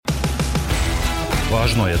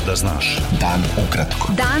Važno je da znaš. Dan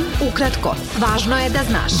ukratko. Dan ukratko. Važno je da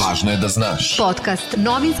znaš. Važno je da znaš. Podcast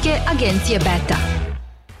novinske agencije Beta.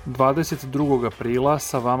 22. aprila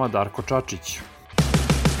sa vama Darko Čačić.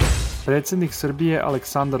 Predsjednik Srbije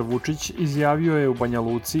Aleksandar Vučić izjavio je u Banja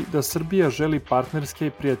Luci da Srbija želi partnerske,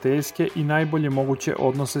 prijateljske i najbolje moguće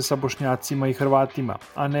odnose sa Bošnjacima i Hrvatima,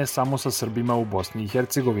 a ne samo sa Srbima u Bosni i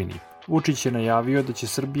Hercegovini. Vučić je najavio da će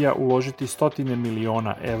Srbija uložiti 100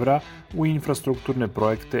 miliona evra u infrastrukturne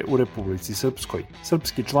projekte u Republici Srpskoj.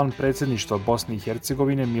 Srpski član predsjedništva Bosne i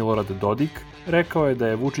Hercegovine Milorad Dodik rekao je da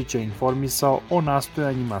je Vučića informisao o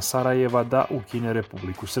nastojanjima Sarajeva da ukine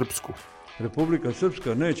Republiku Srpsku. Republika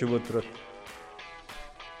Srpska neće voditi rat.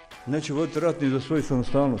 Neće voditi rat ni za svoju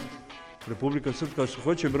samostalnost. Republika Srpska se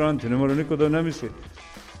hoće braniti, ne mora niko da ne misli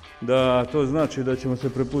da to znači da ćemo se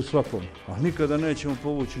prepustiti svakom. A nikada nećemo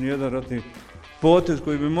povući ni jedan ratni potez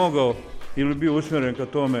koji bi mogao ili bio usmjeren ka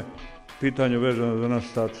tome pitanju vezano za naš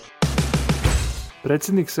status.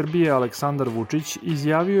 Predsjednik Srbije Aleksandar Vučić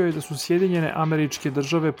izjavio je da su Sjedinjene Američke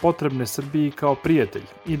Države potrebne Srbiji kao prijatelj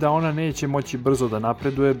i da ona neće moći brzo da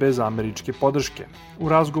napreduje bez američke podrške. U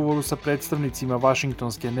razgovoru sa predstavnicima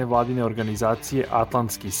Vašingtonske nevladine organizacije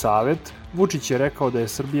Atlantski savet, Vučić je rekao da je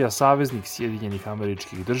Srbija saveznik Sjedinjenih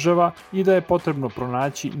Američkih Država i da je potrebno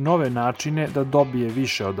pronaći nove načine da dobije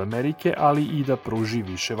više od Amerike, ali i da pruži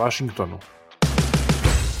više Vašingtonu.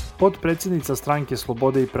 Potpredsjednica Stranke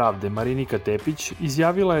Slobode i pravde Marinika Tepić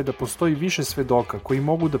izjavila je da postoji više svedoka koji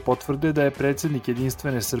mogu da potvrde da je predsjednik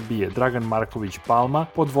Jedinstvene Srbije Dragan Marković Palma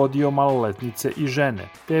podvodio maloletnice i žene.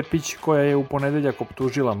 Tepić, koja je u ponedeljak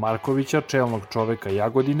optužila Markovića, čelnog čoveka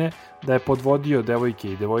Jagodine, da je podvodio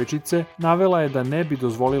devojke i devojčice, navela je da ne bi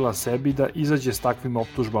dozvolila sebi da izađe s takvim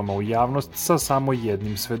optužbama u javnost sa samo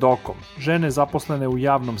jednim svedokom. Žene zaposlene u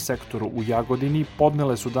javnom sektoru u Jagodini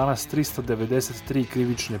podnele su danas 393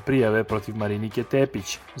 krivične prijave protiv Marinike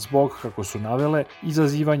Tepić, zbog, kako su navele,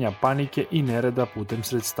 izazivanja panike i nereda putem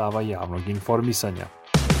sredstava javnog informisanja.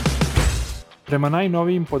 Prema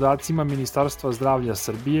najnovijim podacima Ministarstva zdravlja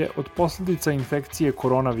Srbije, od posljedica infekcije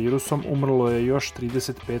koronavirusom umrlo je još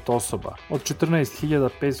 35 osoba. Od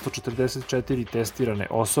 14.544 testirane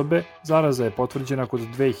osobe, zaraza je potvrđena kod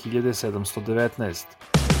 2719.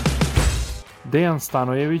 Dejan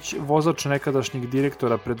Stanojević, vozač nekadašnjeg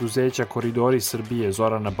direktora preduzeća Koridori Srbije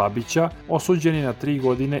Zorana Babića, osuđen je na 3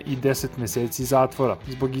 godine i 10 meseci zatvora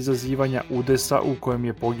zbog izazivanja udesa u kojem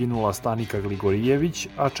je poginula Stanika Gligorijević,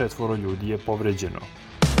 a 4 ljudi je povređeno.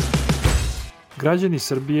 Građani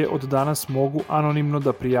Srbije od danas mogu anonimno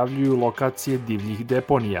da prijavljuju lokacije divljih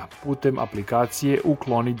deponija putem aplikacije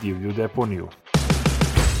Ukloni divlju deponiju.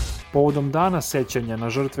 Povodom dana sećanja na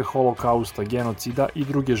žrtve holokausta, genocida i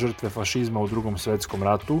druge žrtve fašizma u Drugom svetskom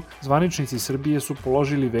ratu, zvaničnici Srbije su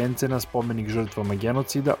položili vence na spomenik žrtvama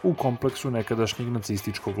genocida u kompleksu nekadašnjeg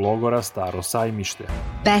nacističkog logora Staro Sajmište.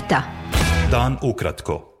 Beta. Dan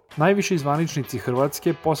ukratko. Najviši zvaničnici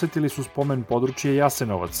Hrvatske posetili su spomen područje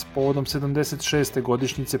Jasenovac povodom 76.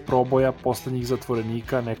 godišnjice proboja poslednjih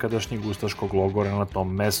zatvorenika nekadašnjeg ustaškog logora na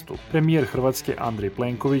tom mestu. Premijer Hrvatske Andrej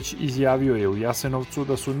Plenković izjavio je u Jasenovcu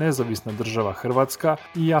da su nezavisna država Hrvatska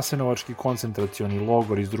i Jasenovački koncentracioni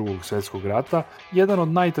logor iz Drugog svjetskog rata jedan od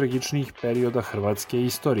najtragičnijih perioda hrvatske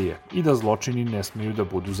istorije i da zločini ne smiju da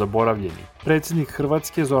budu zaboravljeni. Predsjednik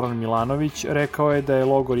Hrvatske Zoran Milanović rekao je da je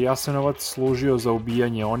logor Jasenovac služio za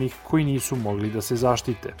ubijanje onih koji nisu mogli da se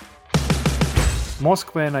zaštite.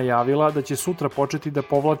 Moskva je najavila da će sutra početi da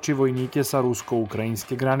povlači vojnike sa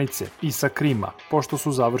rusko-ukrajinske granice i sa Krima, pošto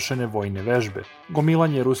su završene vojne vežbe.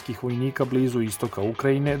 Gomilanje ruskih vojnika blizu istoka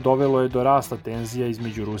Ukrajine dovelo je do rasta tenzija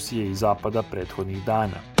između Rusije i Zapada prethodnih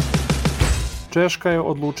dana. Češka je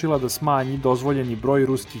odlučila da smanji dozvoljeni broj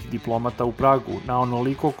ruskih diplomata u Pragu na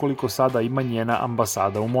onoliko koliko sada ima njena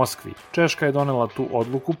ambasada u Moskvi. Češka je donela tu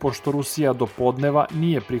odluku pošto Rusija do podneva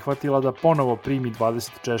nije prihvatila da ponovo primi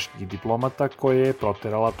 20 čeških diplomata koje je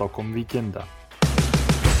proterala tokom vikenda.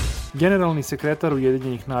 Generalni sekretar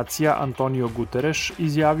Ujedinjenih nacija Antonio Guterres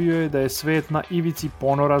izjavio je da je svet na ivici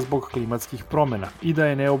ponora zbog klimatskih promjena i da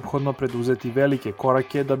je neophodno preduzeti velike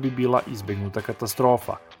korake da bi bila izbegnuta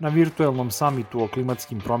katastrofa. Na virtuelnom samitu o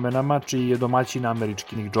klimatskim promjenama, čiji je domaćin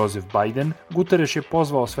američki Joseph Biden, Guterres je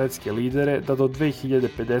pozvao svetske lidere da do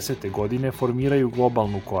 2050. godine formiraju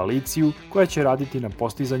globalnu koaliciju koja će raditi na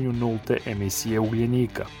postizanju nulte emisije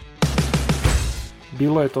ugljenika.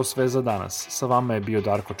 Bilo je to sve za danas. Sa vama je bio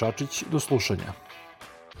Darko Čačić. Do slušanja.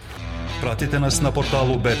 Pratite nas na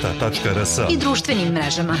portalu beta.rs I društvenim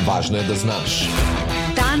mrežama. Važno je da znaš.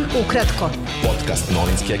 Dan ukratko. Podcast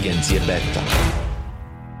novinske agencije Beta.